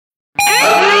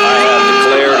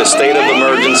state of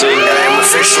emergency. I am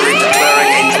officially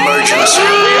declaring an emergency.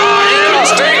 We are in a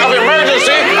state of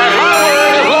emergency, and my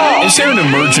word is law. Is there an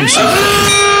emergency?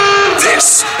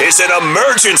 This is an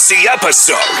emergency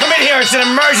episode. Come in here, it's an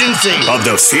emergency. Of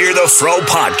the Fear the Fro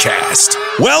podcast.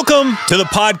 Welcome to the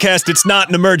podcast. It's not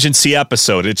an emergency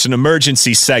episode. It's an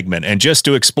emergency segment. And just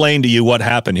to explain to you what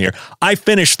happened here, I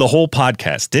finished the whole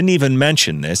podcast, didn't even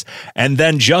mention this. And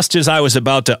then just as I was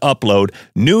about to upload,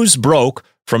 news broke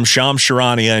from Shams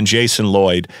Charania and Jason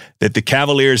Lloyd that the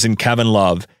Cavaliers and Kevin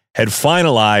Love had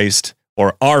finalized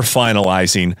or are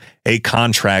finalizing a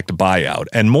contract buyout.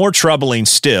 And more troubling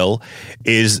still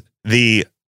is the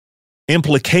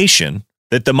implication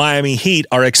that the Miami Heat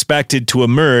are expected to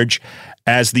emerge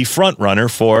as the front runner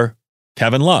for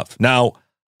Kevin Love. Now,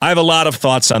 I have a lot of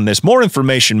thoughts on this. More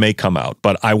information may come out,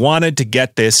 but I wanted to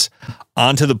get this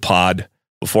onto the pod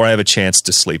before I have a chance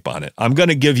to sleep on it. I'm going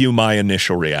to give you my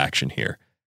initial reaction here.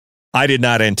 I did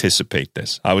not anticipate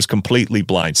this. I was completely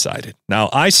blindsided. Now,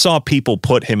 I saw people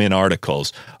put him in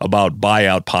articles about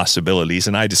buyout possibilities,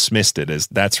 and I dismissed it as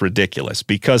that's ridiculous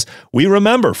because we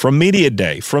remember from Media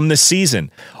Day, from the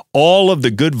season, all of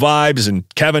the good vibes and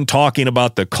Kevin talking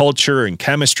about the culture and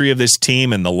chemistry of this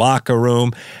team and the locker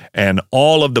room and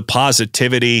all of the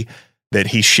positivity that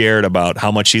he shared about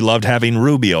how much he loved having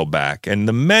Rubio back and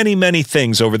the many, many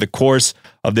things over the course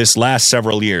of this last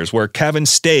several years where Kevin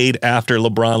stayed after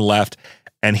LeBron left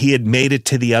and he had made it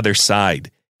to the other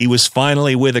side. He was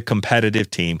finally with a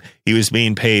competitive team. He was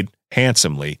being paid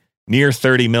handsomely, near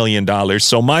 $30 million.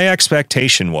 So my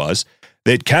expectation was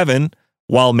that Kevin,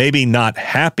 while maybe not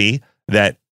happy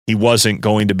that he wasn't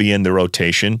going to be in the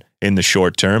rotation in the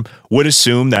short term, would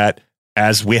assume that,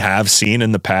 as we have seen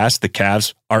in the past, the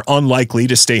Cavs are unlikely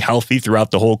to stay healthy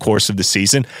throughout the whole course of the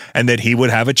season and that he would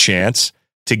have a chance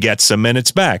to get some minutes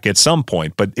back at some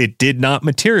point. But it did not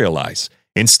materialize.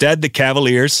 Instead, the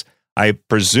Cavaliers, I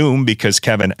presume because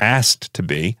Kevin asked to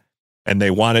be, and they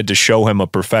wanted to show him a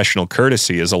professional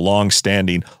courtesy as a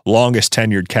long-standing,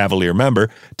 longest-tenured Cavalier member,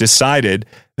 decided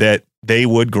that they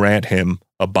would grant him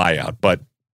a buyout. But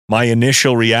my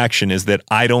initial reaction is that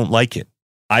I don't like it.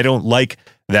 I don't like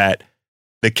that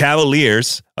the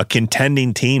Cavaliers, a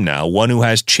contending team now, one who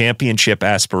has championship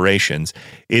aspirations,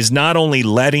 is not only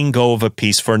letting go of a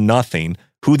piece for nothing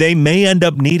who they may end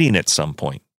up needing at some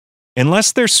point.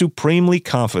 Unless they're supremely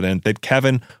confident that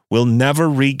Kevin will never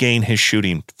regain his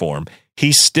shooting form,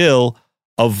 he's still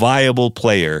a viable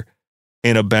player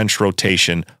in a bench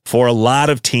rotation for a lot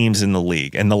of teams in the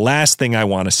league. And the last thing I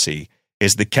want to see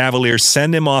is the Cavaliers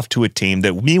send him off to a team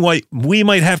that we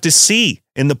might have to see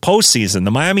in the postseason.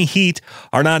 The Miami Heat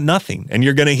are not nothing, and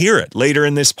you're going to hear it later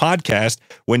in this podcast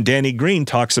when Danny Green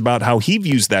talks about how he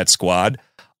views that squad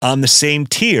on the same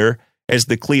tier as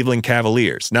the Cleveland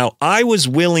Cavaliers. Now, I was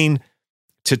willing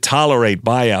to tolerate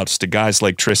buyouts to guys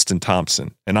like Tristan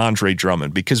Thompson and Andre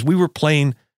Drummond because we were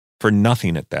playing for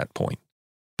nothing at that point.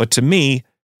 But to me,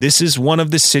 this is one of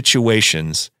the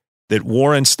situations that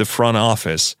warrants the front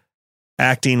office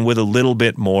acting with a little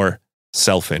bit more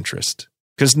self-interest.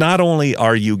 Because not only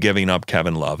are you giving up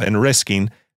Kevin Love and risking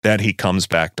that he comes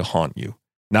back to haunt you,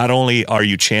 not only are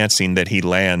you chancing that he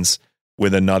lands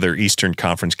with another Eastern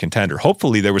Conference contender.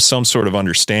 Hopefully there was some sort of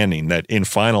understanding that in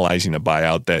finalizing a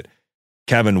buyout that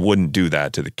Kevin wouldn't do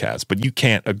that to the Cavs. But you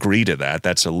can't agree to that.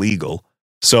 That's illegal.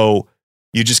 So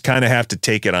you just kind of have to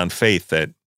take it on faith that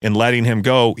in letting him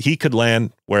go, he could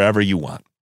land wherever you want.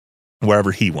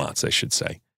 Wherever he wants, I should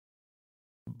say.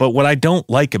 But what I don't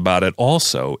like about it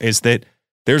also is that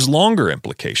there's longer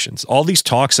implications. All these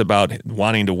talks about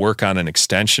wanting to work on an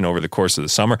extension over the course of the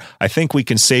summer, I think we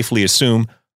can safely assume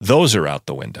those are out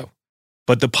the window.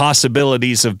 But the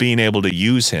possibilities of being able to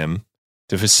use him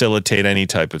to facilitate any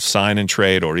type of sign and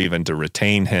trade or even to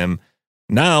retain him,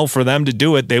 now for them to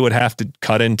do it, they would have to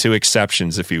cut into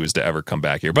exceptions if he was to ever come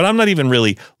back here. But I'm not even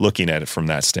really looking at it from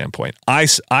that standpoint. I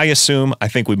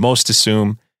think we most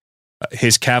assume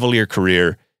his Cavalier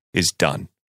career is done.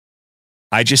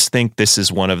 I just think this is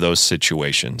one of those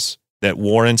situations that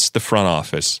warrants the front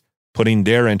office putting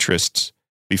their interests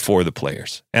before the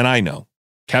players. And I know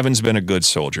Kevin's been a good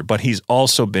soldier, but he's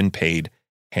also been paid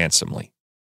handsomely.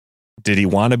 Did he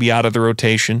want to be out of the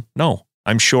rotation? No,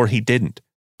 I'm sure he didn't.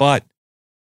 But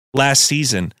last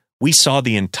season, we saw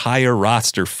the entire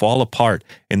roster fall apart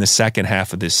in the second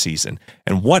half of this season.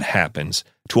 And what happens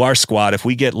to our squad if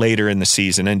we get later in the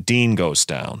season and Dean goes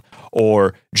down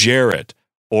or Jarrett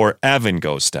or Evan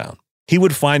goes down? He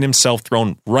would find himself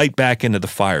thrown right back into the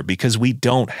fire because we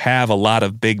don't have a lot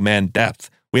of big man depth.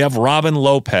 We have Robin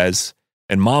Lopez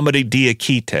and Mamadi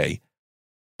Diakite.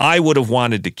 I would have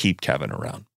wanted to keep Kevin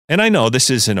around. And I know this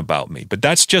isn't about me, but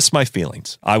that's just my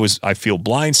feelings. I feel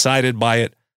blindsided by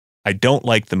it. I don't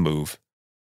like the move.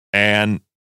 And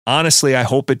honestly, I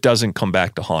hope it doesn't come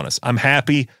back to haunt us. I'm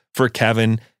happy for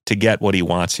Kevin to get what he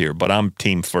wants here, but I'm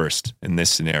team first in this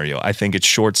scenario. I think it's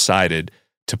short-sighted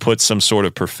to put some sort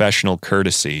of professional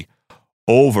courtesy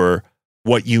over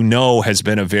what you know has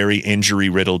been a very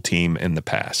injury-riddled team in the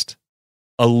past.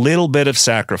 A little bit of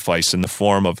sacrifice in the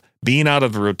form of being out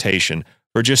of the rotation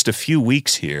for just a few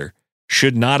weeks here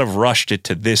should not have rushed it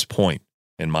to this point,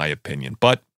 in my opinion.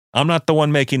 But I'm not the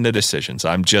one making the decisions.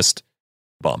 I'm just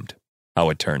bummed how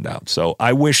it turned out. So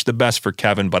I wish the best for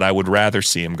Kevin, but I would rather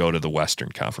see him go to the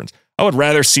Western Conference. I would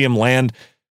rather see him land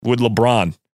with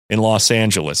LeBron in Los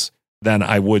Angeles than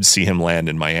I would see him land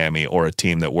in Miami or a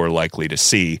team that we're likely to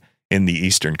see in the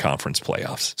Eastern Conference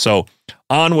playoffs. So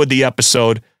on with the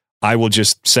episode. I will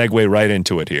just segue right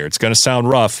into it here. It's going to sound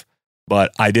rough,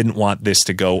 but I didn't want this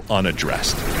to go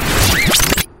unaddressed.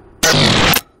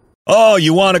 Oh,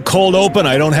 you want a cold open?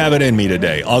 I don't have it in me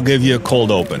today. I'll give you a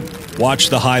cold open. Watch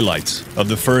the highlights of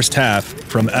the first half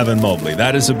from Evan Mobley.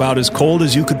 That is about as cold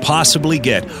as you could possibly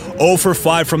get. 0 for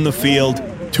 5 from the field,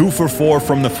 2 for 4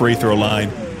 from the free throw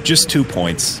line, just 2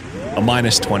 points, a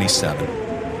minus 27.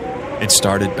 It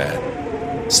started bad.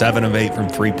 7 of 8 from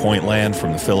three-point land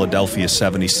from the Philadelphia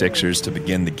 76ers to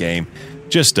begin the game.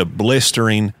 Just a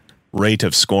blistering rate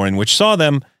of scoring, which saw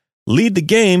them lead the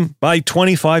game by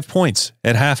 25 points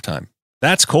at halftime.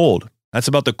 That's cold. That's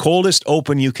about the coldest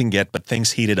open you can get, but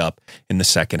things heated up in the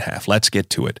second half. Let's get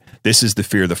to it. This is the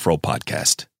Fear the Fro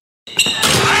podcast. Oh, 2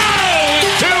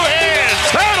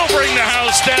 hands. That'll bring the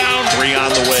house down. 3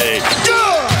 on the way.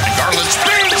 Good. And Garland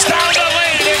spins down the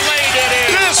lane and laid it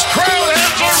in. This crowd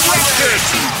has erupted.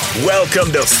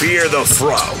 Welcome to Fear the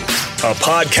Fro, a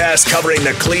podcast covering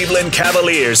the Cleveland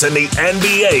Cavaliers and the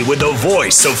NBA with the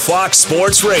voice of Fox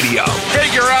Sports Radio.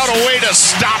 Figure out a way to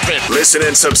stop it. Listen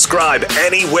and subscribe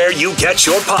anywhere you get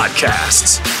your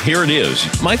podcasts. Here it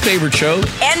is, my favorite show.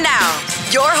 And now,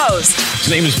 your host.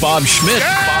 His name is Bob Schmidt.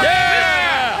 Yeah!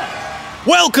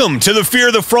 Welcome to the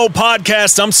Fear the Fro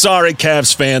podcast. I'm sorry,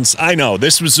 Cavs fans. I know,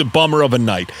 this was a bummer of a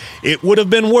night. It would have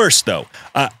been worse, though.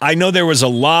 I know there was a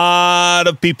lot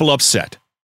of people upset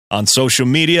on social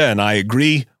media, and I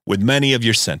agree with many of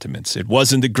your sentiments. It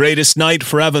wasn't the greatest night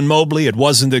for Evan Mobley. It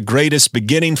wasn't the greatest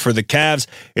beginning for the Cavs.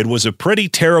 It was a pretty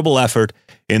terrible effort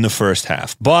in the first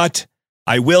half. But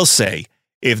I will say,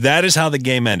 if that is how the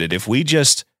game ended, if we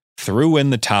just threw in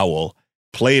the towel,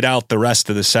 played out the rest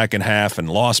of the second half and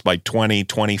lost by 20,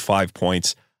 25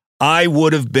 points, I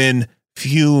would have been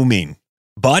fuming.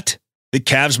 But the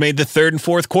Cavs made the third and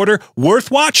fourth quarter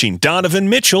worth watching. Donovan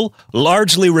Mitchell,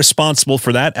 largely responsible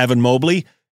for that. Evan Mobley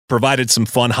provided some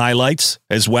fun highlights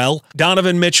as well.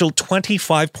 Donovan Mitchell,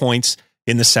 25 points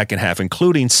in the second half,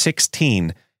 including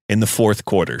 16 in the fourth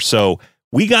quarter. So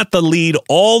we got the lead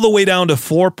all the way down to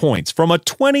 4 points from a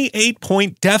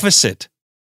 28-point deficit.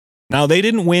 Now, they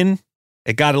didn't win.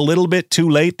 It got a little bit too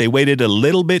late. They waited a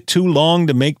little bit too long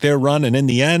to make their run. And in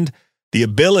the end, the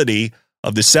ability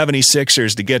of the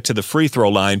 76ers to get to the free throw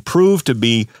line proved to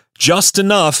be just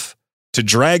enough to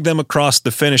drag them across the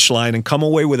finish line and come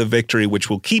away with a victory, which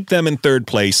will keep them in third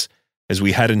place as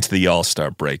we head into the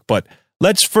All-Star break. But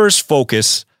let's first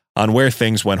focus on where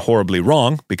things went horribly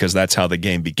wrong, because that's how the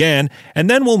game began. And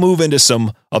then we'll move into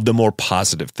some of the more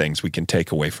positive things we can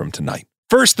take away from tonight.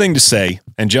 First thing to say,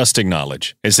 and just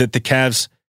acknowledge, is that the Cavs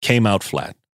came out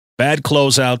flat. Bad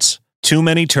closeouts, too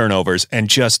many turnovers, and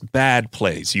just bad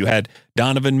plays. You had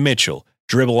Donovan Mitchell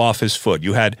dribble off his foot.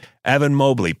 You had Evan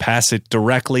Mobley pass it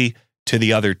directly to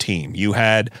the other team. You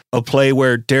had a play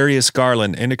where Darius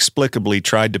Garland inexplicably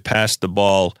tried to pass the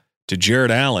ball to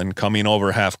Jared Allen coming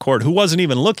over half court, who wasn't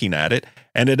even looking at it,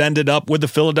 and it ended up with the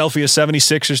Philadelphia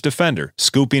 76ers defender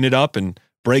scooping it up and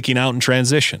breaking out in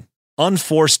transition.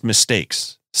 Unforced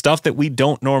mistakes, stuff that we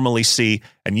don't normally see,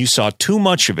 and you saw too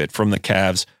much of it from the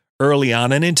Cavs early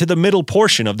on and into the middle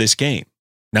portion of this game.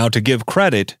 Now, to give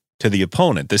credit to the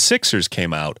opponent, the Sixers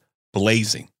came out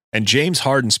blazing, and James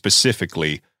Harden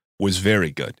specifically was very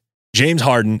good. James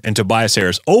Harden and Tobias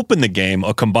Harris opened the game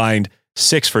a combined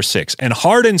 6 for 6, and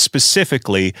Harden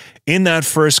specifically in that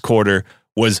first quarter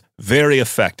was very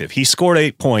effective. He scored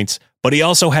 8 points, but he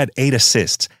also had 8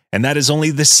 assists, and that is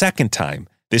only the second time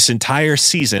this entire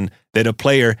season that a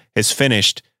player has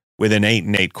finished with an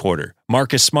 8-8 quarter.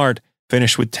 Marcus Smart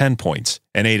finished with 10 points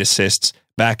and 8 assists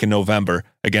back in November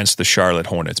against the Charlotte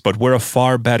Hornets. But we're a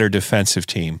far better defensive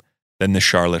team than the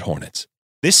Charlotte Hornets.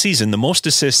 This season, the most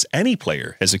assists any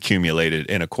player has accumulated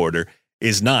in a quarter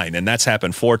is 9, and that's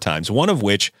happened 4 times, one of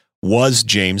which was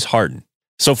James Harden.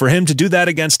 So for him to do that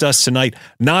against us tonight,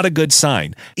 not a good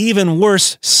sign. Even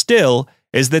worse still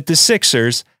is that the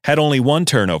Sixers had only one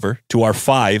turnover to our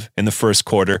 5 in the first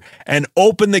quarter and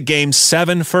opened the game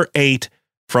 7 for 8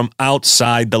 from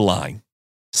outside the line.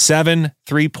 7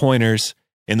 3-pointers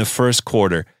in the first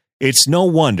quarter. It's no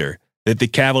wonder that the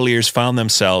Cavaliers found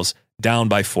themselves down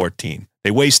by 14.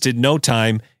 They wasted no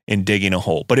time in digging a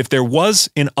hole. But if there was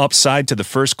an upside to the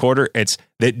first quarter, it's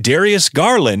that Darius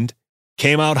Garland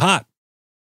came out hot.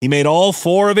 He made all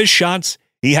 4 of his shots.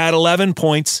 He had 11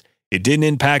 points. It didn't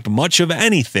impact much of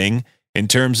anything in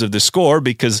terms of the score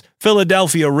because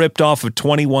Philadelphia ripped off a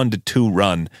 21-2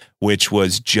 run, which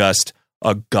was just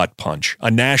a gut punch,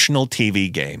 a national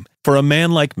TV game. For a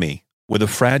man like me with a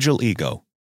fragile ego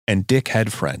and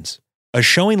dickhead friends, a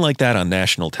showing like that on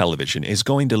national television is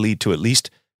going to lead to at least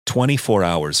 24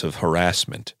 hours of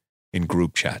harassment in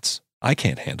group chats. I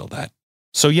can't handle that.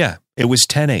 So yeah, it was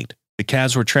 10-8. The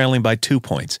Cavs were trailing by 2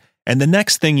 points. And the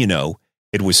next thing you know,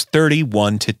 it was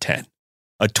 31-10.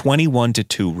 A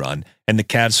 21-2 run, and the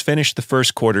Cavs finished the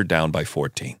first quarter down by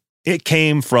 14. It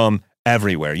came from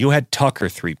everywhere. You had Tucker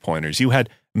 3-pointers. You had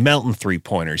Melton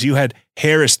 3-pointers. You had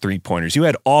Harris 3-pointers. You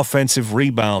had offensive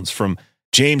rebounds from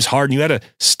James Harden. You had a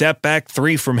step back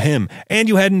 3 from him, and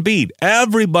you had Embiid.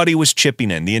 Everybody was chipping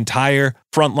in, the entire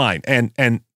front line.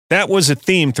 And that was a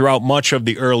theme throughout much of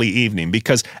the early evening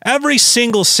because every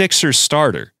single Sixers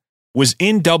starter was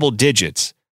in double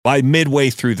digits by midway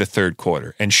through the third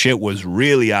quarter, and shit was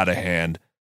really out of hand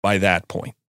by that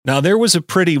point. Now, there was a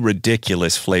pretty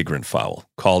ridiculous flagrant foul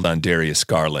called on Darius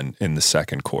Garland in the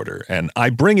second quarter, and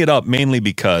I bring it up mainly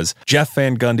because Jeff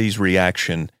Van Gundy's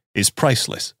reaction is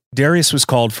priceless. Darius was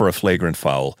called for a flagrant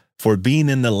foul for being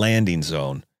in the landing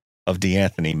zone of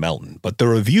DeAnthony Melton, but the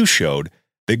review showed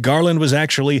that Garland was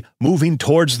actually moving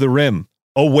towards the rim,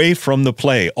 away from the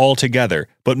play altogether,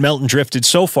 but Melton drifted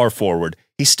so far forward,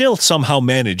 he still somehow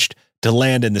managed to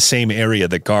land in the same area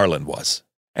that Garland was.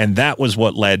 And that was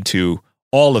what led to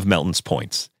all of Melton's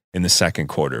points in the second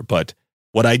quarter. But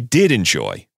what I did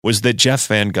enjoy was that Jeff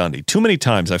Van Gundy, too many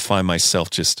times I find myself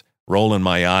just rolling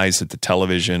my eyes at the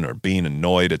television or being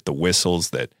annoyed at the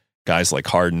whistles that guys like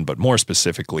Harden, but more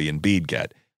specifically Embiid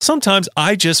get. Sometimes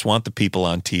I just want the people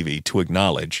on TV to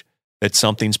acknowledge that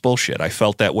something's bullshit. I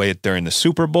felt that way during the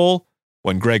Super Bowl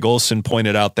when Greg Olson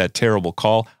pointed out that terrible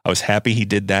call. I was happy he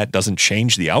did that. Doesn't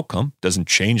change the outcome, doesn't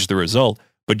change the result.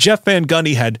 But Jeff Van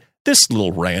Gundy had this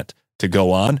little rant to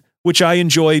go on, which I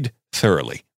enjoyed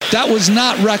thoroughly. That was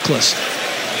not reckless.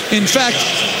 In fact,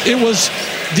 it was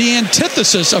the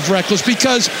antithesis of reckless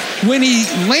because when he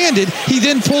landed, he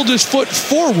then pulled his foot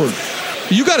forward.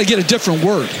 You got to get a different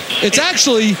word. It's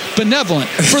actually benevolent.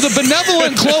 For the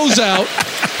benevolent closeout,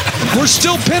 we're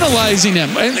still penalizing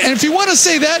him. And if you want to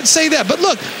say that, say that. But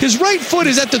look, his right foot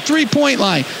is at the 3-point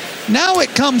line. Now it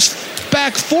comes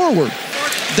back forward.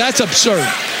 That's absurd.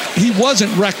 He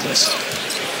wasn't reckless.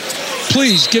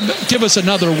 Please give us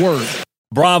another word.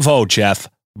 Bravo, Jeff.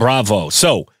 Bravo.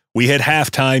 So we hit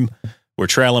halftime. We're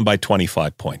trailing by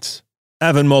 25 points.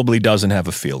 Evan Mobley doesn't have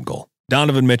a field goal.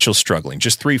 Donovan Mitchell struggling,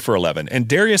 just 3 for 11. And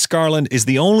Darius Garland is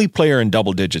the only player in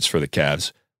double digits for the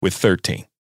Cavs with 13.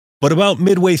 But about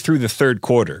midway through the third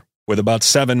quarter, with about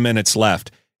 7 minutes left,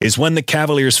 is when the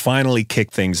Cavaliers finally kick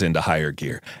things into higher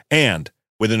gear. And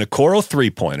with an Okoro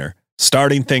 3-pointer,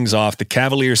 starting things off, the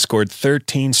Cavaliers scored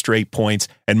 13 straight points,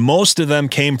 and most of them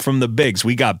came from the bigs.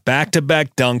 We got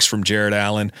back-to-back dunks from Jarrett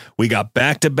Allen. We got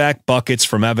back-to-back buckets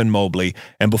from Evan Mobley.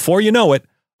 And before you know it,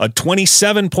 a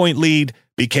 27-point lead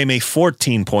became a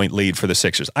 14-point lead for the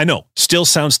Sixers. I know, still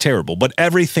sounds terrible, but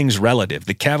everything's relative.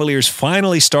 The Cavaliers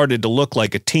finally started to look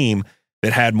like a team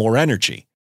that had more energy.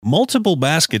 Multiple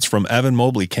baskets from Evan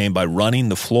Mobley came by running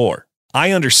the floor.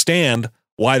 I understand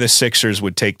why the Sixers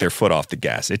would take their foot off the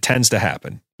gas. It tends to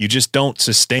happen. You just don't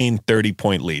sustain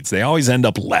 30-point leads. They always end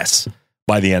up less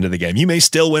by the end of the game. You may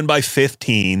still win by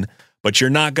 15, but you're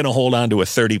not going to hold on to a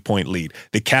 30-point lead.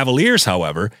 The Cavaliers,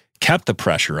 however, kept the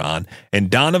pressure on,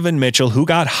 and Donovan Mitchell, who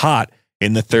got hot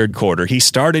in the third quarter, he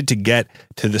started to get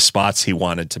to the spots he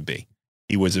wanted to be.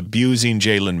 He was abusing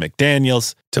Jalen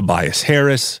McDaniels, Tobias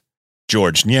Harris,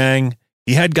 George Niang.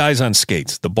 He had guys on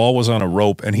skates. The ball was on a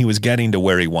rope, and he was getting to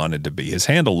where he wanted to be. His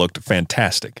handle looked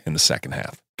fantastic in the second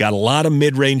half. Got a lot of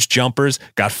mid-range jumpers,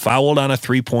 got fouled on a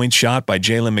 3-point shot by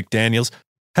Jalen McDaniels.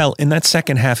 Hell, in that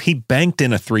second half, he banked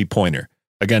in a 3-pointer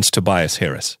against Tobias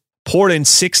Harris. Poured in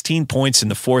 16 points in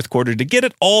the fourth quarter to get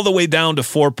it all the way down to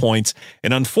 4 points.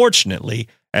 And unfortunately,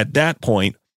 at that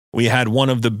point, we had one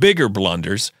of the bigger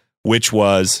blunders, which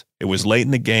was, it was late in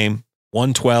the game,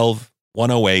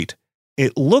 112-108.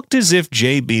 it looked as if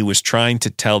JB was trying to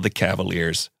tell the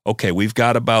Cavaliers, okay, we've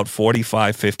got about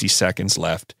 45, 50 seconds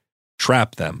left.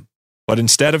 Trap them. But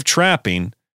instead of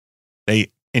trapping,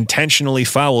 they intentionally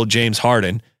fouled James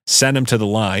Harden, sent him to the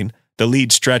line. The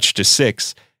lead stretched to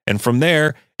 6. And from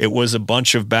there, it was a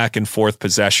bunch of back and forth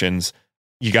possessions.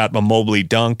 You got a Mobley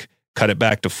dunk, cut it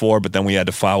back to 4, but then we had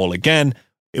to foul again.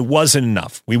 It wasn't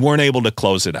enough. We weren't able to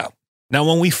close it out. Now,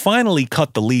 when we finally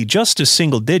cut the lead just to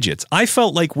single digits, I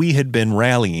felt like we had been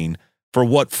rallying for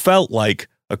what felt like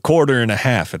a quarter and a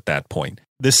half at that point.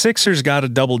 The Sixers got a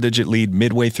double-digit lead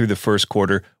midway through the first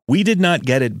quarter. We did not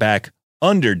get it back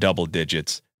under double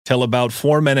digits till about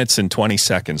 4 minutes and 20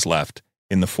 seconds left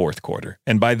in the fourth quarter.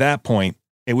 And by that point,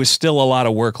 it was still a lot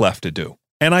of work left to do.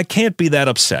 And I can't be that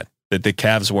upset that the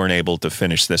Cavs weren't able to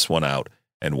finish this one out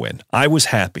and win. I was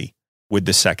happy with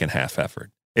the second half effort.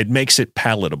 It makes it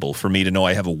palatable for me to know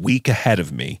I have a week ahead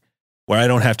of me where I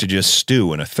don't have to just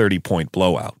stew in a 30-point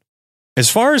blowout. As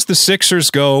far as the Sixers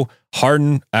go,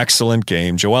 Harden, excellent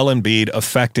game. Joel Embiid,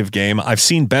 effective game. I've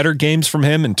seen better games from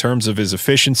him in terms of his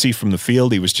efficiency from the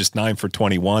field. He was just 9 for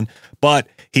 21, but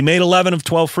he made 11 of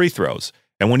 12 free throws.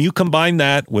 And when you combine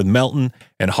that with Melton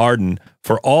and Harden,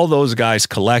 for all those guys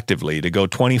collectively to go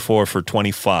 24 for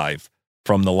 25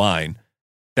 from the line,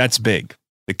 that's big.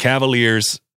 The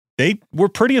Cavaliers, they were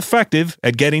pretty effective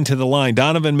at getting to the line.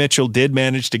 Donovan Mitchell did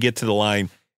manage to get to the line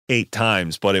 8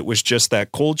 times, but it was just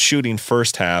that cold shooting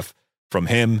first half from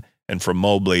him and from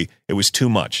Mobley. It was too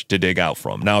much to dig out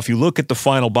from. Now, if you look at the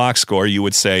final box score, you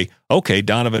would say, okay,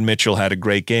 Donovan Mitchell had a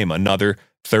great game, another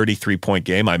 33-point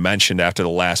game. I mentioned after the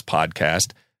last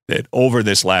podcast that over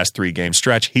this last 3-game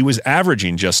stretch, he was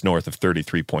averaging just north of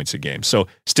 33 points a game. So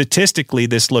statistically,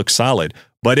 this looks solid,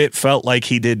 but it felt like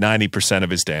he did 90% of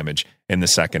his damage in the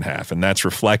second half. And that's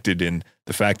reflected in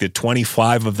the fact that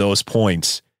 25 of those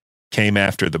points came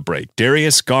after the break.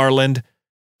 Darius Garland,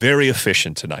 very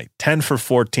efficient tonight. 10 for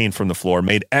 14 from the floor,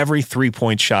 made every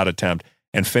 3-point shot attempt,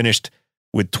 and finished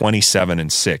with 27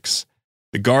 and 6.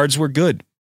 The guards were good,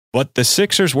 but the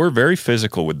Sixers were very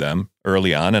physical with them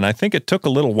early on, and I think it took a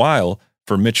little while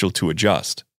for Mitchell to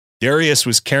adjust. Darius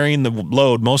was carrying the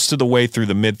load most of the way through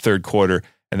the mid-third quarter,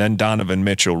 and then Donovan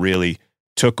Mitchell really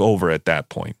took over at that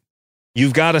point.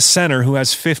 You've got a center who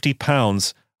has 50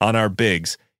 pounds on our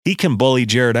bigs. He can bully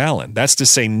Jared Allen. That's to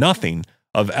say nothing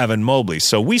of Evan Mobley.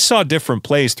 So we saw different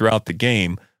plays throughout the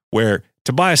game where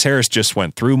Tobias Harris just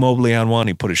went through Mobley on one.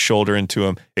 He put his shoulder into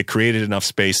him. It created enough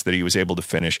space that he was able to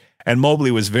finish. And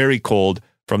Mobley was very cold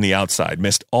from the outside,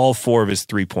 missed all 4 of his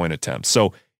 3-point attempts.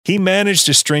 So he managed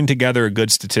to string together a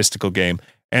good statistical game.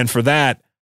 And for that,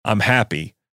 I'm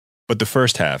happy. But the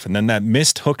first half, and then that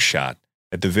missed hook shot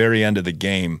at the very end of the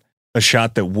game, a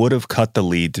shot that would have cut the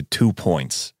lead to 2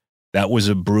 points. That was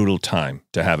a brutal time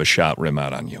to have a shot rim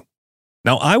out on you.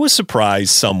 Now, I was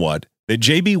surprised somewhat that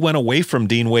JB went away from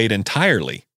Dean Wade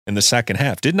entirely in the second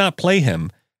half, did not play him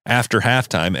after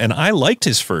halftime, and I liked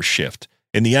his first shift.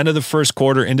 In the end of the first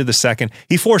quarter into the second,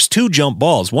 he forced 2 jump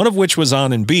balls, one of which was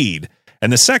on Embiid,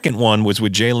 and the second one was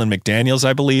with Jalen McDaniels,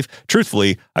 I believe.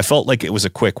 Truthfully, I felt like it was a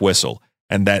quick whistle,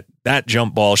 and that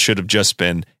jump ball should have just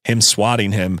been him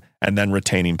swatting him and then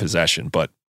retaining possession,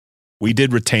 but we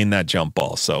did retain that jump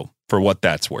ball, so for what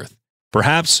that's worth.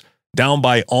 Perhaps down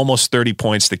by almost 30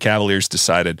 points, the Cavaliers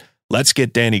decided, let's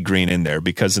get Danny Green in there,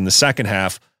 because in the second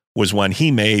half was when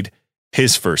he made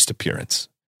his first appearance.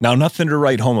 Now, nothing to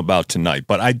write home about tonight,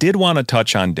 but I did want to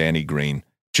touch on Danny Green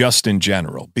just in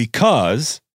general,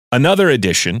 because another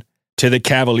addition to the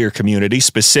Cavalier community,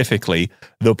 specifically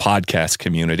the podcast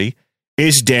community,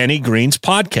 is Danny Green's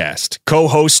podcast,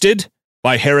 co-hosted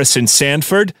by Harrison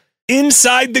Sanford,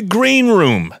 Inside the Green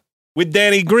Room with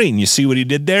Danny Green. You see what he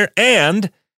did there?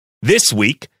 And this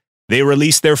week, they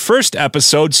released their first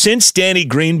episode since Danny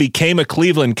Green became a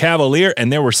Cleveland Cavalier,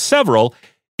 and there were several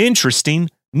interesting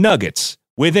nuggets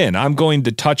within. I'm going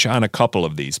to touch on a couple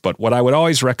of these, but what I would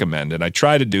always recommend, and I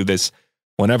try to do this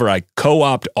whenever I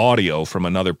co-opt audio from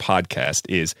another podcast,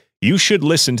 is you should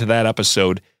listen to that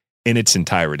episode in its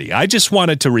entirety. I just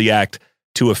wanted to react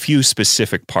to a few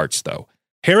specific parts, though.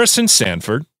 Harrison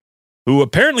Sanford, who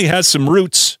apparently has some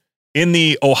roots in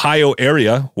the Ohio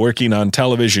area, working on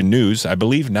television news, I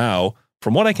believe now,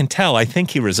 from what I can tell, I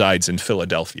think he resides in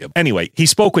Philadelphia. Anyway, he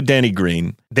spoke with Danny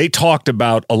Green. They talked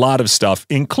about a lot of stuff,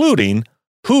 including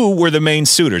who were the main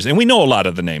suitors. And we know a lot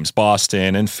of the names,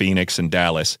 Boston and Phoenix and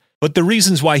Dallas. But the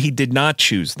reasons why he did not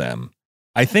choose them,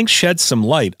 I think, shed some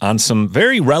light on some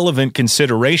very relevant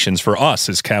considerations for us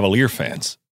as Cavalier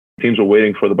fans. teams were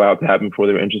waiting for the buyout to happen before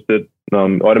they were interested.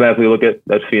 Automatically look at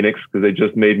Phoenix because they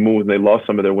just made moves and they lost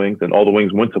some of their wings, and all the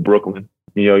wings went to Brooklyn.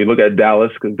 You look at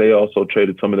Dallas because they also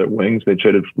traded some of their wings. They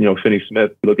traded, Finney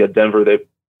Smith. You look at Denver, they're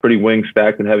pretty wing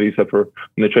stacked and heavy, except for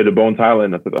when they traded Bones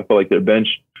Highland. I feel like their bench,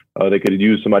 they could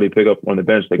use somebody to pick up on the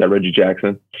bench. They got Reggie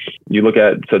Jackson. You look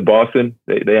at Boston,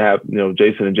 they have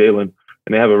Jason and Jalen,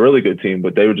 and they have a really good team,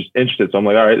 but they were just interested. So I'm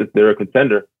like, all right, they're a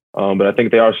contender, but I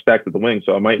think they are stacked at the wing,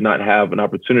 so I might not have an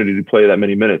opportunity to play that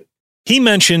many minutes. He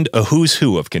mentioned a who's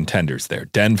who of contenders there: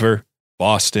 Denver,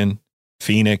 Boston,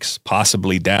 Phoenix,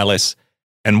 possibly Dallas.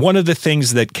 And one of the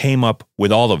things that came up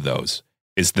with all of those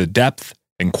is the depth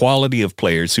and quality of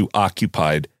players who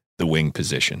occupied the wing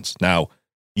positions. Now,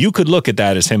 you could look at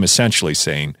that as him essentially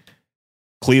saying,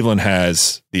 Cleveland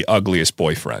has the ugliest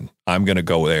boyfriend. I'm going to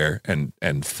go there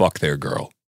and fuck their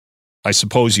girl. I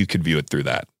suppose you could view it through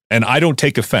that. And I don't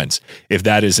take offense if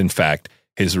that is in fact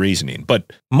his reasoning.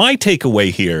 But my takeaway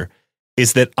here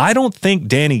is that I don't think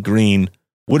Danny Green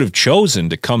would have chosen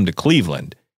to come to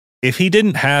Cleveland if he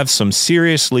didn't have some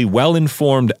seriously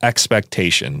well-informed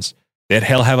expectations that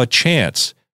he'll have a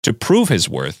chance to prove his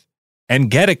worth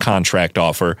and get a contract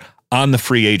offer on the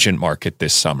free agent market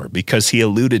this summer, because he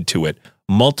alluded to it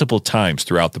multiple times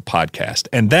throughout the podcast.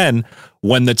 And then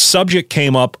when the subject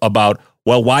came up about,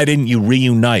 well, why didn't you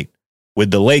reunite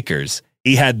with the Lakers,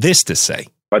 he had this to say.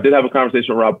 I did have a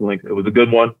conversation with Rob Pelinka. It was a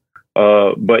good one.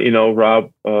 But,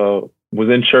 Rob was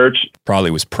in church.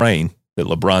 Probably was praying that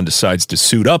LeBron decides to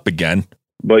suit up again.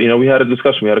 But, we had a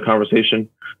discussion. We had a conversation.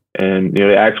 And,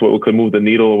 they asked what could move the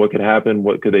needle, what could happen,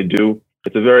 what could they do.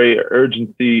 It's a very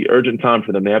urgent time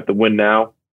for them. They have to win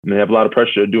now. And they have a lot of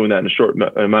pressure doing that in a short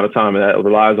amount of time. And that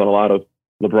relies on a lot of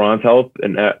LeBron's health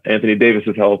and Anthony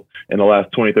Davis's health in the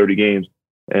last 20, 30 games.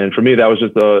 And for me, that was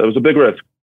just it was a big risk.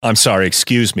 I'm sorry,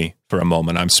 excuse me for a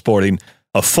moment. I'm sporting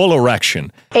a full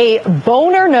erection. A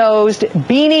boner-nosed,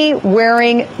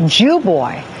 beanie-wearing Jew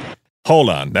boy. Hold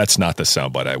on, that's not the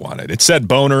soundbite I wanted. It said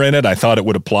boner in it. I thought it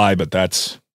would apply, but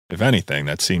that's, if anything,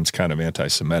 that seems kind of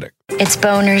anti-Semitic. It's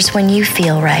boners when you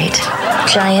feel right.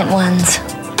 Giant ones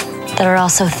that are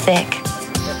also thick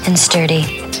and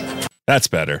sturdy. That's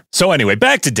better. So anyway,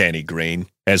 back to Danny Green.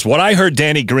 As what I heard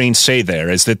Danny Green say there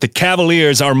is that the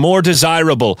Cavaliers are more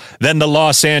desirable than the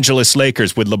Los Angeles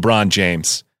Lakers with LeBron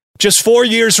James. Just 4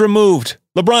 years removed,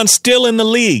 LeBron's still in the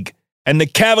league, and the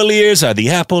Cavaliers are the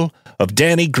apple of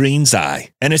Danny Green's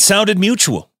eye. And it sounded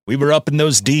mutual. We were up in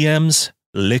those DMs,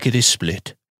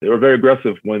 lickety-split. They were very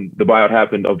aggressive when the buyout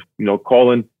happened of,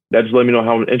 calling. That just let me know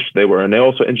how interested they were. And they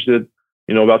also interested,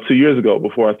 about 2 years ago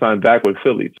before I signed back with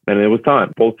Philly. And it was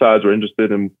time. Both sides were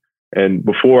interested. And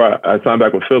before I signed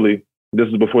back with Philly, this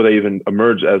is before they even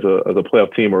emerged as a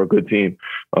playoff team or a good team.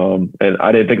 And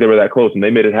I didn't think they were that close. And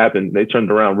they made it happen. They turned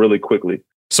around really quickly.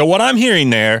 So what I'm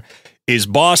hearing there is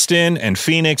Boston and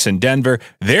Phoenix and Denver,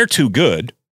 they're too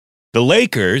good. The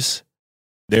Lakers,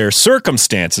 their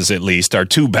circumstances at least, are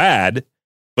too bad.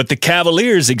 But the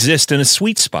Cavaliers exist in a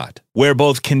sweet spot where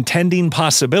both contending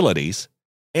possibilities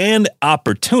and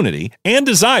opportunity and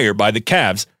desire by the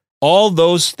Cavs, all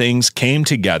those things came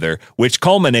together, which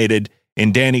culminated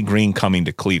in Danny Green coming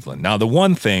to Cleveland. Now, the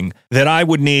one thing that I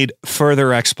would need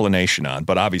further explanation on,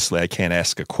 but obviously I can't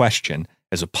ask a question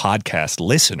as a podcast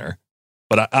listener,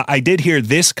 but I did hear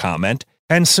this comment,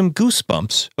 and some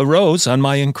goosebumps arose on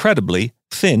my incredibly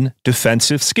thin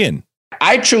defensive skin.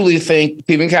 I truly think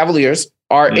Cleveland Cavaliers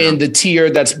are in the tier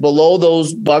that's below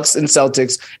those Bucks and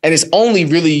Celtics, and it's only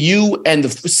really you and the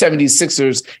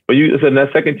 76ers. But you said in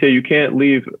that second tier, you can't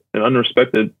leave an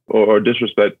unrespected or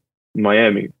disrespect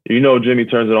Miami. Jimmy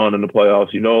turns it on in the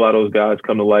playoffs. A lot of those guys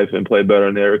come to life and play better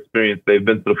in their experience. They've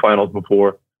been to the finals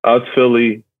before. Us,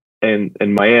 Philly, and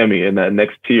Miami in that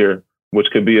next tier, which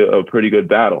could be a pretty good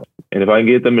battle. And if I can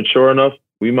get them mature enough,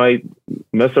 we might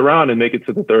mess around and make it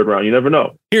to the third round. You never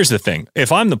know. Here's the thing.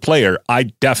 If I'm the player, I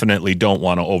definitely don't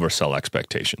want to oversell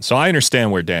expectations. So I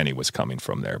understand where Danny was coming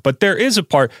from there. But there is a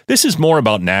part, this is more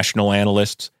about national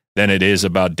analysts than it is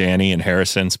about Danny and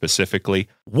Harrison specifically.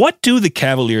 What do the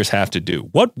Cavaliers have to do?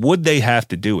 What would they have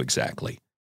to do exactly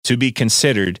to be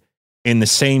considered in the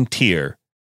same tier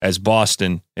as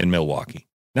Boston and Milwaukee?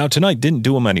 Now, tonight didn't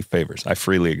do them any favors. I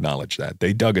freely acknowledge that.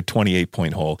 They dug a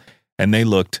 28-point hole, and they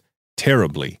looked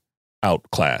terribly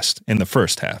outclassed in the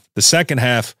first half. The second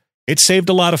half, it saved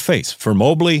a lot of face for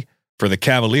Mobley, for the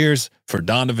Cavaliers, for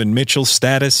Donovan Mitchell's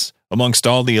status amongst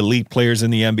all the elite players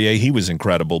in the NBA. He was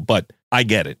incredible, but I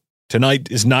get it. Tonight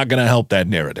is not going to help that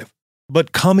narrative.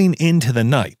 But coming into the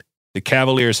night, the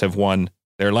Cavaliers have won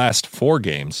their last 4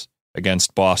 games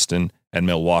against Boston and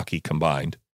Milwaukee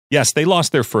combined. Yes, they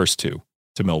lost their first 2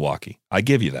 to Milwaukee. I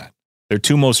give you that. Their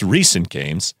 2 most recent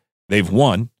games, They've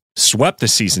won, swept the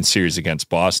season series against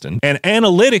Boston, and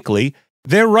analytically,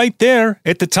 they're right there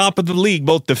at the top of the league,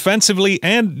 both defensively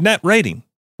and net rating.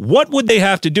 What would they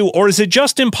have to do, or is it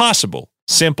just impossible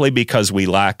simply because we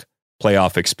lack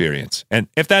playoff experience? And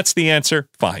if that's the answer,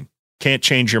 fine. Can't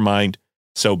change your mind,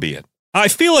 so be it. I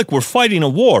feel like we're fighting a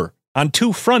war on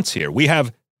two fronts here. We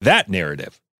have that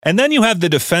narrative. And then you have the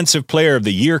Defensive Player of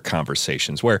the Year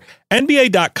conversations, where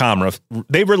NBA.com,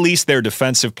 they released their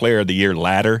Defensive Player of the Year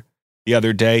ladder the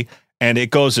other day, and it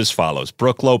goes as follows.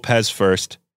 Brook Lopez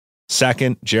first,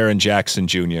 second, Jaren Jackson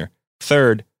Jr.,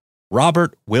 third,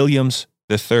 Robert Williams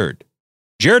III.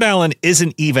 Jared Allen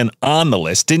isn't even on the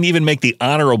list, didn't even make the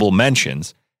honorable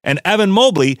mentions, and Evan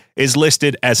Mobley is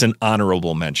listed as an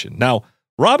honorable mention. Now,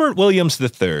 Robert Williams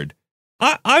III,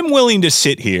 I'm willing to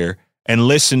sit here and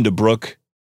listen to Brook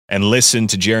and listen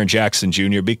to Jaren Jackson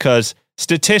Jr. because,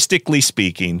 statistically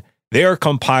speaking, they are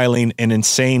compiling an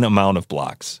insane amount of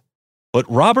blocks. But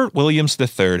Robert Williams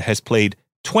III has played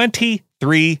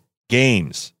 23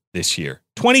 games this year.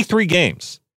 23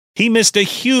 games. He missed a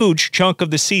huge chunk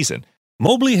of the season.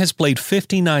 Mobley has played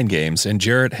 59 games and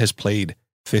Jarrett has played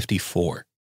 54.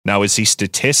 Now, is he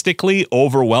statistically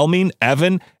overwhelming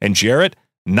Evan and Jarrett?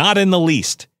 Not in the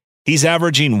least. He's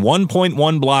averaging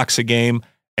 1.1 blocks a game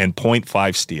and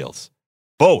 0.5 steals.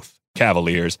 Both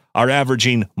Cavaliers are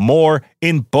averaging more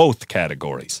in both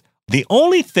categories. The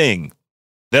only thing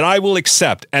that I will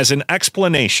accept as an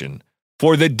explanation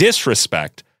for the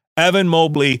disrespect Evan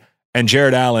Mobley and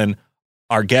Jared Allen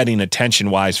are getting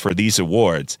attention-wise for these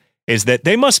awards is that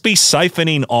they must be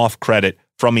siphoning off credit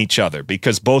from each other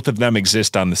because both of them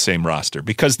exist on the same roster,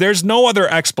 because there's no other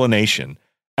explanation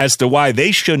as to why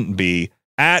they shouldn't be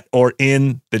at or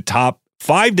in the top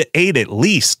 5 to 8 at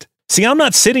least. See, I'm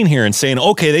not sitting here and saying,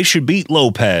 okay, they should beat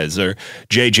Lopez or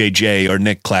JJJ or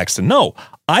Nick Claxton. No,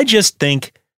 I just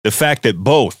think the fact that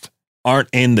both aren't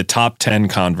in the top 10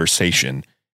 conversation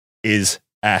is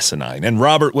asinine. And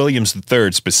Robert Williams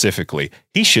III specifically,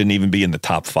 he shouldn't even be in the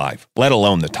top 5, let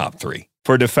alone the top 3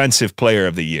 for Defensive Player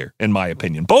of the Year, in my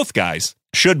opinion. Both guys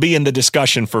should be in the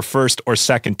discussion for first or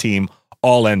second team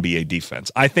All-NBA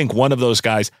defense. I think one of those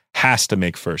guys has to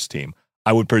make first team.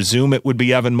 I would presume it would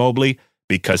be Evan Mobley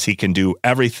because he can do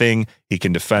everything. He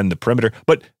can defend the perimeter,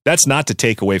 but that's not to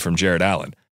take away from Jared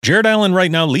Allen. Jared Allen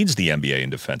right now leads the NBA in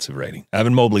defensive rating.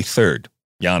 Evan Mobley third.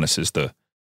 Giannis is the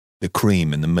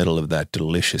cream in the middle of that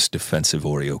delicious defensive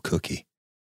Oreo cookie.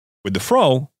 With the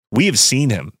Fro, we have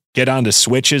seen him get onto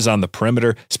switches on the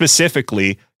perimeter.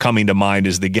 Specifically, coming to mind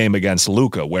is the game against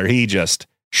Luka, where he just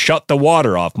shut the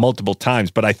water off multiple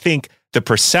times. But I think the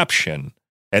perception,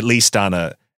 at least on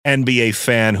a NBA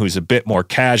fan who's a bit more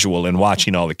casual in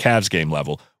watching all the Cavs game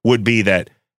level, would be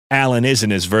that Allen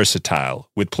isn't as versatile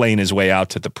with playing his way out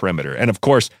to the perimeter. And of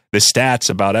course, the stats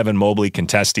about Evan Mobley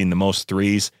contesting the most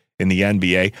threes in the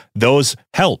NBA, those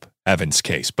help Evan's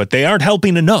case, but they aren't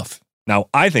helping enough. Now,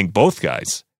 I think both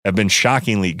guys have been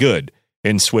shockingly good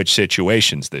in switch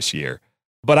situations this year,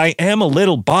 but I am a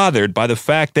little bothered by the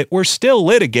fact that we're still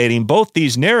litigating both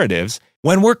these narratives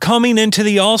when we're coming into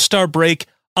the All-Star break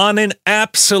on an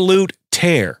absolute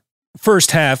tear.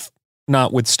 First half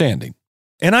notwithstanding.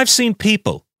 And I've seen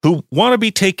people who want to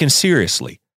be taken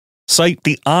seriously cite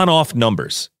the on-off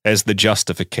numbers as the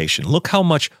justification. Look how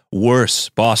much worse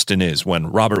Boston is when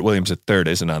Robert Williams III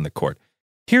isn't on the court.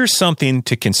 Here's something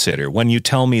to consider when you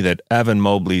tell me that Evan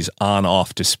Mobley's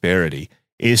on-off disparity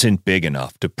isn't big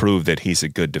enough to prove that he's a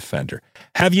good defender.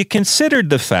 Have you considered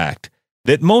the fact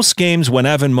that most games when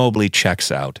Evan Mobley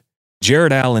checks out,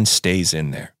 Jared Allen stays in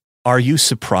there? Are you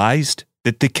surprised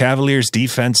that the Cavaliers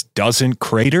defense doesn't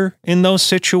crater in those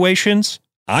situations?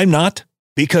 I'm not,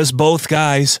 because both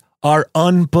guys are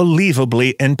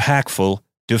unbelievably impactful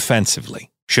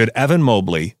defensively. Should Evan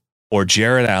Mobley or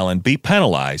Jared Allen be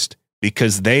penalized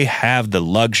because they have the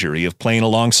luxury of playing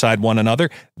alongside one another?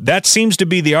 That seems to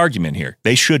be the argument here.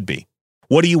 They should be.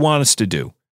 What do you want us to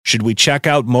do? Should we check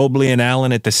out Mobley and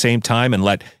Allen at the same time and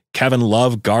let Kevin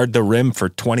Love guard the rim for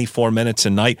 24 minutes a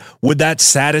night? Would that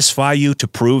satisfy you to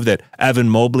prove that Evan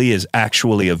Mobley is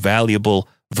actually a valuable,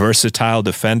 versatile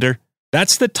defender?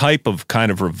 That's the type of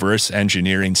kind of reverse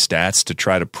engineering stats to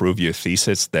try to prove your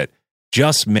thesis that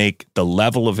just make the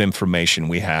level of information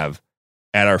we have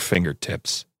at our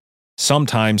fingertips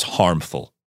sometimes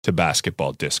harmful to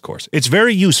basketball discourse. It's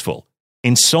very useful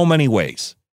in so many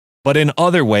ways, but in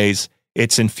other ways,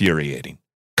 it's infuriating.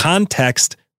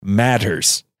 Context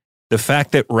matters. The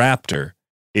fact that Raptor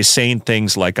is saying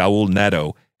things like Aul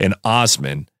Neto and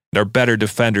Osman are better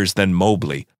defenders than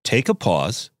Mobley, take a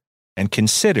pause and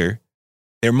consider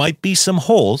there might be some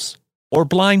holes or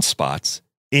blind spots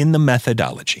in the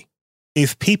methodology.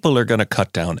 If people are going to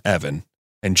cut down Evan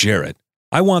and Jarrett,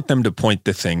 I want them to point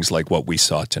to things like what we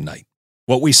saw tonight.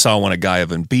 What we saw when a guy of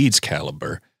Embiid's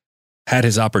caliber had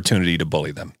his opportunity to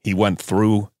bully them. He went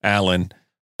through Allen.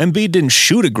 Embiid didn't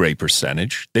shoot a great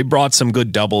percentage. They brought some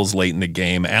good doubles late in the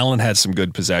game. Allen had some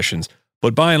good possessions.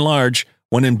 But by and large,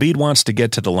 when Embiid wants to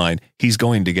get to the line, he's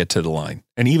going to get to the line.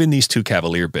 And even these two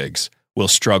Cavalier bigs will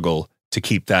struggle to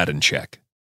keep that in check.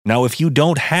 Now, if you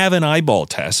don't have an eyeball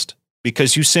test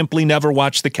because you simply never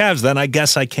watched the Cavs, then I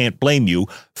guess I can't blame you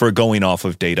for going off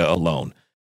of data alone.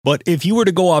 But if you were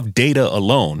to go off data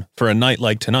alone for a night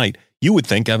like tonight, you would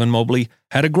think Evan Mobley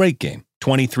had a great game,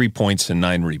 23 points and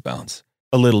 9 rebounds.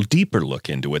 A little deeper look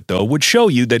into it, though, would show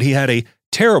you that he had a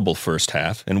terrible first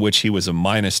half in which he was a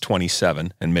minus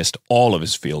 27 and missed all of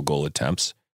his field goal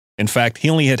attempts. In fact, he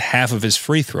only hit half of his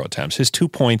free throw attempts. His 2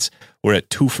 points were at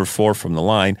 2 for 4 from the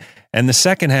line. And the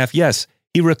second half, yes,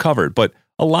 he recovered, but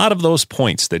a lot of those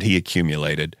points that he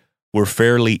accumulated were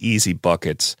fairly easy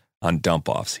buckets on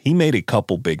dump-offs. He made a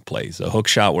couple big plays, a hook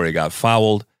shot where he got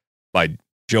fouled by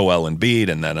Joel Embiid,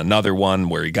 and then another one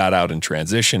where he got out in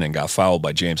transition and got fouled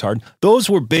by James Harden. Those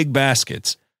were big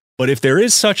baskets. But if there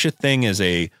is such a thing as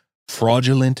a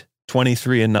fraudulent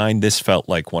 23-9, this felt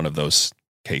like one of those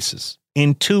cases.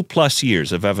 In 2+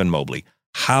 years of Evan Mobley,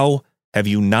 how have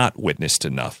you not witnessed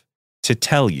enough to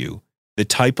tell you the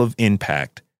type of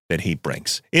impact that he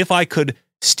brings? If I could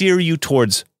steer you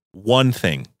towards one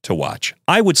thing to watch,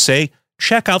 I would say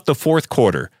check out the fourth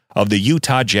quarter of the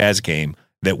Utah Jazz game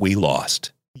that we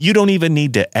lost. You don't even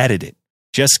need to edit it.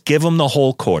 Just give them the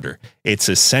whole quarter. It's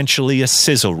essentially a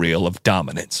sizzle reel of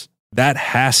dominance. That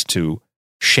has to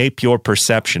shape your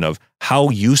perception of how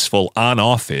useful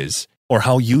on-off is or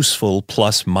how useful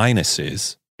plus-minus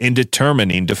is in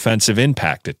determining defensive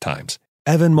impact at times.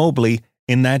 Evan Mobley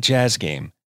in that Jazz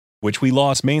game, which we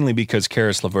lost mainly because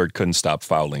Karis LeVert couldn't stop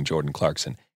fouling Jordan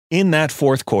Clarkson. In that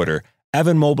fourth quarter,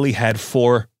 Evan Mobley had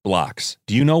 4 blocks.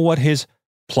 Do you know what his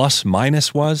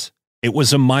plus-minus was? It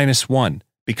was a -1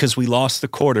 because we lost the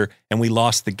quarter and we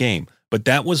lost the game. But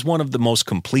that was one of the most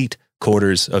complete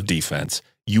quarters of defense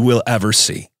you will ever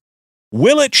see.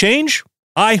 Will it change?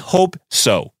 I hope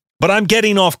so. But I'm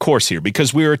getting off course here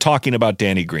because we were talking about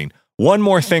Danny Green. One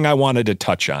more thing I wanted to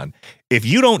touch on. If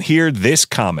you don't hear this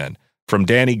comment from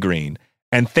Danny Green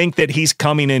and think that he's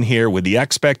coming in here with the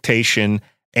expectation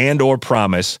and or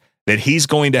promise that he's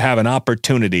going to have an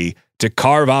opportunity to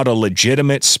carve out a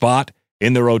legitimate spot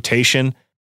in the rotation,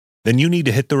 then you need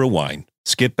to hit the rewind,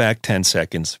 skip back 10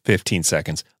 seconds, 15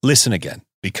 seconds, listen again,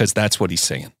 because that's what he's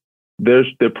saying. They're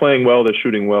playing well, they're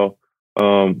shooting well,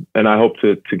 and I hope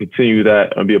to continue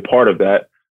that and be a part of that.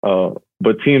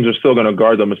 But teams are still going to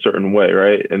guard them a certain way,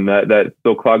 right? And that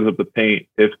still clogs up the paint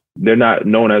if they're not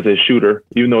known as a shooter,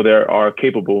 even though they are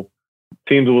capable.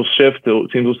 Teams will shift,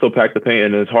 teams will still pack the paint,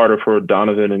 and it's harder for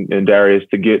Donovan and Darius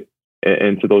to get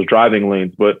into those driving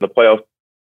lanes. But in the playoffs,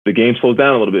 the game slows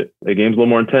down a little bit. The game's a little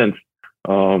more intense.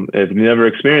 If you've never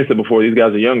experienced it before, these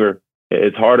guys are younger.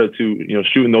 It's harder to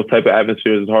shoot in those type of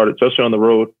atmospheres. It's harder, especially on the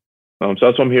road. So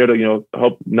that's why I'm here to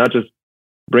help not just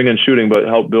bring in shooting, but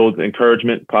help build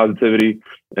encouragement, positivity,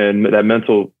 and that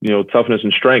mental toughness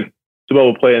and strength to be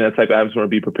able to play in that type of atmosphere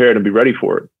and be prepared and be ready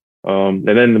for it. And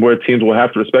then where teams will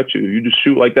have to respect you. If you just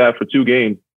shoot like that for 2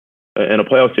 games in a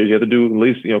playoff series, you have to do at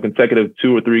least consecutive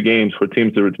 2 or 3 games for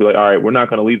teams to be like, all right, we're not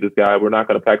going to leave this guy. We're not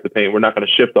going to pack the paint. We're not going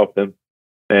to shift off them.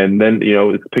 And then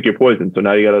pick your poison. So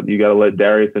now you gotta let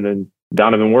Darius and then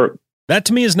Donovan work. That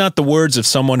to me is not the words of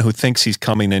someone who thinks he's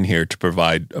coming in here to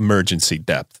provide emergency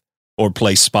depth or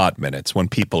play spot minutes when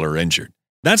people are injured.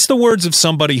 That's the words of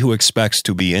somebody who expects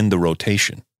to be in the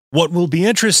rotation. What will be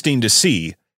interesting to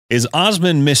see is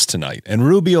Osman missed tonight and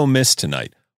Rubio missed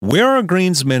tonight. Where are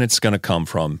Green's minutes going to come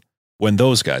from when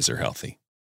those guys are healthy?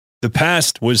 The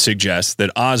past would suggest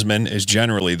that Osman is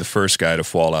generally the first guy to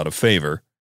fall out of favor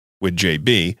with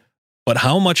JB, but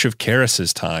how much of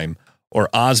Karis's time or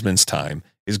Osman's time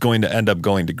is going to end up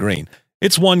going to Green?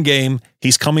 It's one game.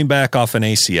 He's coming back off an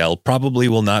ACL, probably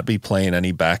will not be playing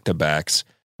any back-to-backs,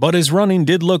 but his running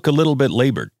did look a little bit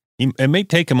labored. It may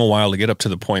take him a while to get up to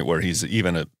the point where he's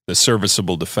even the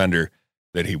serviceable defender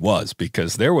that he was,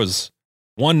 because there was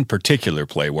one particular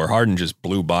play where Harden just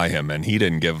blew by him and he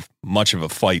didn't give much of a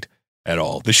fight at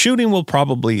all. The shooting will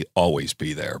probably always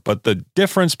be there, but the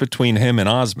difference between him and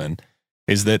Osman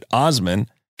is that Osman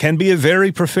can be a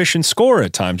very proficient scorer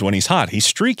at times when he's hot. He's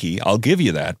streaky, I'll give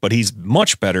you that, but he's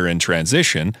much better in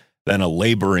transition than a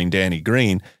laboring Danny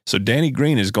Green. So Danny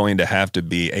Green is going to have to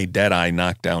be a dead-eye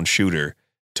knockdown shooter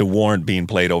to warrant being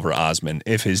played over Osman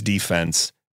if his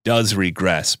defense does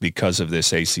regress because of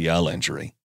this ACL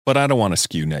injury. but I don't want to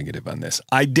skew negative on this.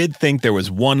 I did think there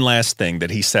was one last thing that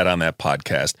he said on that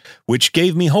podcast, which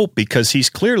gave me hope because he's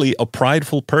clearly a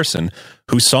prideful person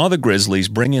who saw the Grizzlies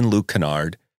bring in Luke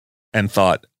Kennard and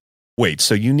thought, wait,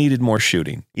 so you needed more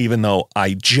shooting, even though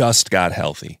I just got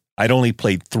healthy. I'd only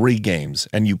played 3 games,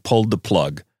 and you pulled the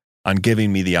plug on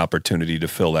giving me the opportunity to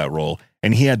fill that role.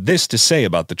 And he had this to say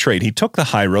about the trade. He took the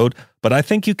high road, but I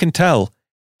think you can tell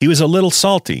he was a little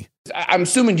salty. I'm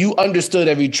assuming you understood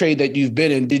every trade that you've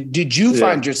been in. Did you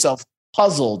find yourself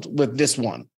puzzled with this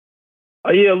one?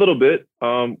 Yeah, a little bit.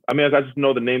 I mean, I just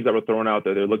know the names that were thrown out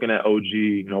there. They're looking at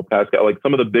OG, Pascal, like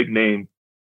some of the big names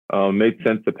made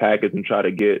sense to package and try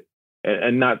to get.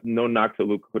 And no knock to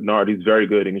Luke Kennard. He's very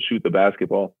good. He can shoot the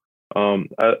basketball. I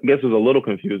guess it was a little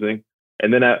confusing.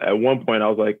 And then at one point I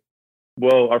was like,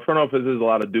 well, our front office is a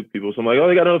lot of Duke people. So I'm like, oh,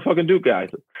 they got another fucking Duke guy.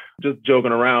 Just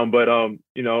joking around. But,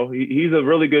 he's a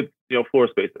really good, floor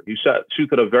spacer. He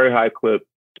shoots at a very high clip.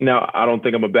 Now, I don't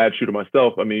think I'm a bad shooter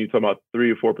myself. I mean, you're talking about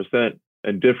 3 or 4%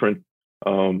 and different.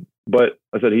 But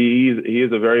I said, he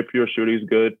is a very pure shooter. He's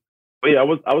good. But yeah, I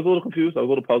was a little confused. I was a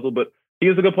little puzzled, but he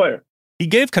is a good player. He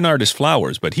gave Kennard his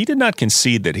flowers, but he did not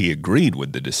concede that he agreed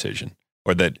with the decision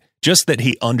or that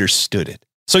he understood it.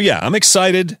 So yeah, I'm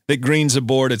excited that Green's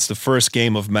aboard. It's the first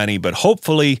game of many, but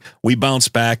hopefully we bounce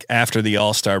back after the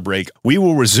All-Star break. We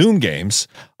will resume games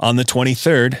on the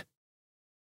 23rd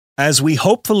as we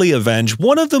hopefully avenge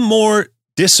one of the more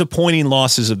disappointing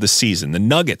losses of the season, the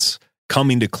Nuggets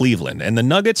coming to Cleveland. And the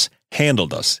Nuggets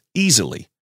handled us easily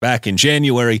back in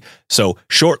January. So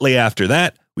shortly after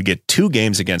that, we get 2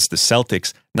 games against the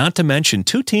Celtics, not to mention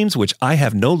 2 teams which I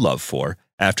have no love for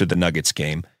after the Nuggets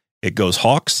game. It goes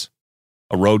Hawks,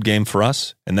 a road game for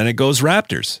us, and then it goes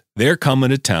Raptors. They're coming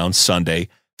to town Sunday,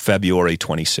 February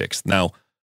 26th. Now,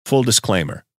 full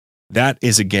disclaimer, that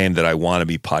is a game that I want to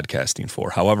be podcasting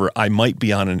for. However, I might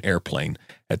be on an airplane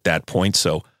at that point,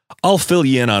 so I'll fill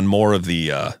you in on more of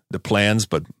the plans,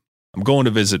 but I'm going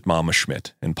to visit Mama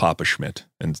Schmidt and Papa Schmidt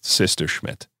and Sister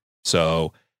Schmidt.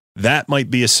 So that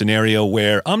might be a scenario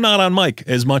where I'm not on mic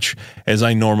as much as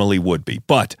I normally would be,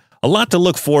 but a lot to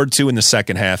look forward to in the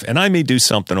second half, and I may do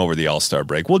something over the All-Star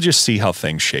break. We'll just see how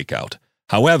things shake out.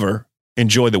 However,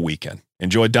 enjoy the weekend.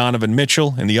 Enjoy Donovan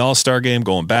Mitchell in the All-Star game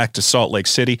going back to Salt Lake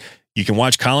City. You can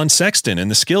watch Colin Sexton in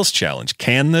the Skills Challenge.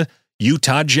 Can the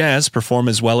Utah Jazz perform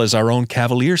as well as our own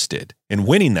Cavaliers did in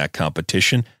winning that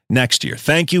competition next year?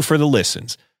 Thank you for the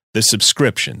listens, the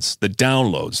subscriptions, the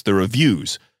downloads, the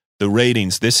reviews, the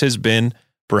ratings. This has been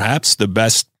perhaps the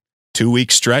best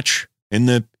 2-week stretch in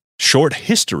the short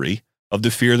history of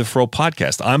the Fear the Fro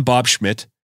podcast. I'm Bob Schmidt,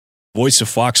 voice of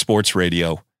Fox Sports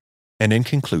Radio. And in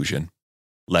conclusion,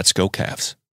 let's go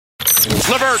Cavs.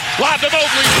 LeVert, lob to Mobley.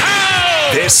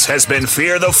 Oh! This has been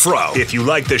Fear the Fro. If you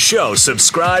like the show,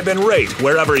 subscribe and rate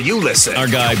wherever you listen. Our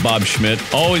guy, Bob Schmidt,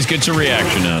 always gets a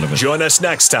reaction out of it. Join us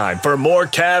next time for more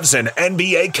Cavs and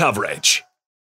NBA coverage.